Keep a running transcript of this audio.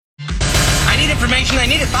need information. I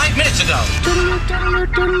need it 5 minutes ago.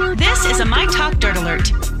 This is a My Talk Dirt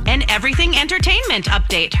Alert, an everything entertainment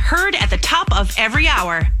update heard at the top of every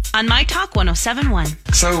hour on My Talk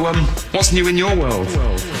 107.1. So, what's new in your world?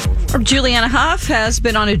 Julianne Hough has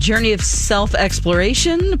been on a journey of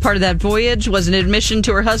self-exploration. Part of that voyage was an admission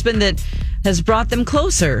to her husband that has brought them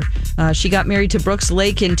closer. She got married to Brooks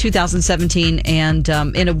Lake in 2017, and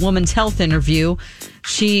in a Woman's Health interview,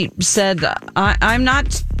 she said, I'm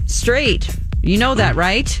not straight. You know that,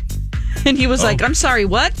 right? And he was like, I'm sorry,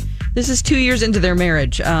 what? This is 2 years into their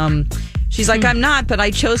marriage. She's like, I'm not, but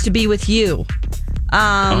I chose to be with you.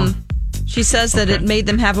 She says that it made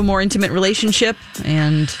them have a more intimate relationship.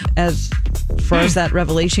 And as far as that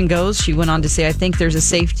revelation goes, she went on to say, I think there's a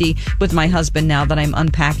safety with my husband now that I'm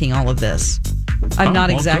unpacking all of this. I'm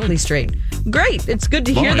not exactly straight. Great. It's good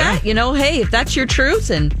to hear that. You know, hey, if that's your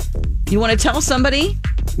truth and you want to tell somebody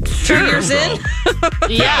 2 years in,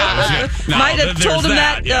 might have told him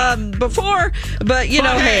that before. But, you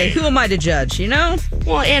know, hey, who am I to judge, you know?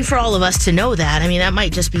 Well, and for all of us to know that, I mean, that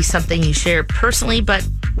might just be something you share personally, but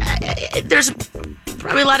there's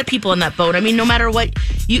probably a lot of people in that boat. I mean, no matter what,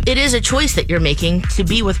 it is a choice that you're making to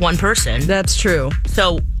be with one person. That's true.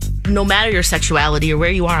 So no matter your sexuality or where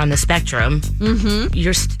you are on the spectrum,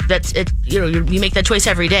 you make that choice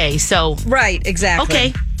every day. So right, exactly.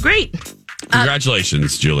 Okay, great.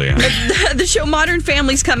 Congratulations, Julianne. The show Modern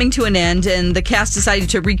Family's coming to an end, and the cast decided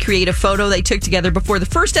to recreate a photo they took together before the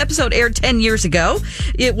first episode aired 10 years ago.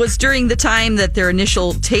 It was during the time that their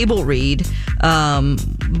initial table read.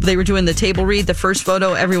 They were doing the table read, the first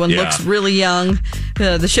photo. Everyone looks really young.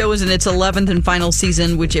 The show is in its 11th and final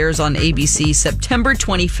season, which airs on ABC September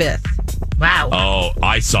 25th. Wow. Oh,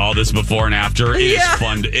 I saw this before and after. It is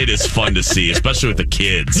fun. It is fun to see, especially with the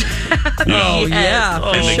kids. You know?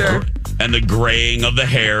 Sure. And the graying of the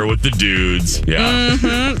hair with the dudes. Yeah.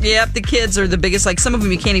 Mm-hmm. Yep, the kids are the biggest. Like, some of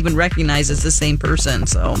them you can't even recognize as the same person.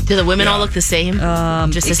 So, do the women all look the same?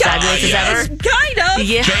 Just as fabulous as ever? Kind of.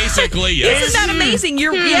 Yeah. Basically, yes. Isn't that amazing?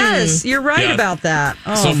 Yes, you're right about that.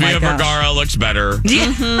 Oh, Sofia Vergara looks better.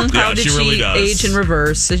 How did she really does. age in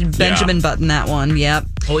reverse? Benjamin Button, that one. Yep.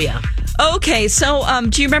 Oh, yeah. Okay, so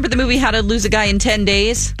do you remember the movie How to Lose a Guy in 10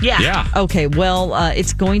 Days? Yeah. Okay, well,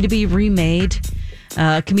 it's going to be remade.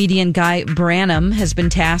 Comedian Guy Branum has been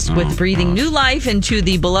tasked with breathing new life into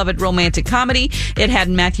the beloved romantic comedy. It had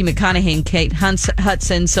Matthew McConaughey and Kate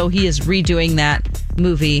Hudson, so he is redoing that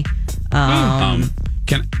movie.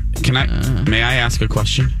 Can I? May I ask a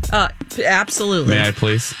question? Absolutely. May I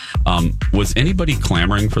please? Was anybody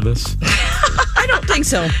clamoring for this? I don't think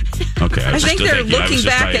so. Okay. I think they're looking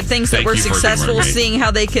back at things that were successful, seeing how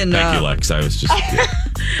they can. Thank you, Lex. I was just.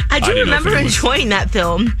 I do remember enjoying that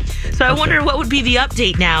film. So I wonder what would be the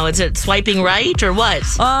update now. Is it swiping right or what?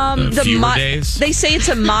 Fewer days? They say it's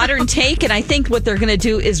a modern take, and I think what they're going to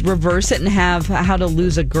do is reverse it and have How to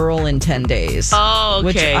Lose a Girl in 10 Days. Oh, okay.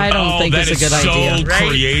 Which I don't think is a good idea. So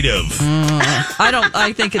creative.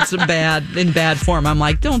 I think it's in bad form. I'm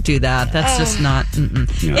like, don't do that. That's just not.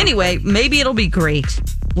 Yeah. Anyway, maybe it'll be great.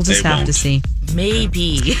 We'll just have to see.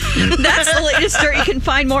 Maybe. That's the latest story. You can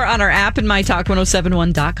find more on our app and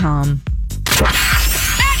mytalk1071.com.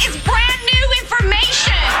 That is brand new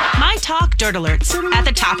information. My Talk Dirt Alerts at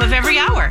the top of every hour.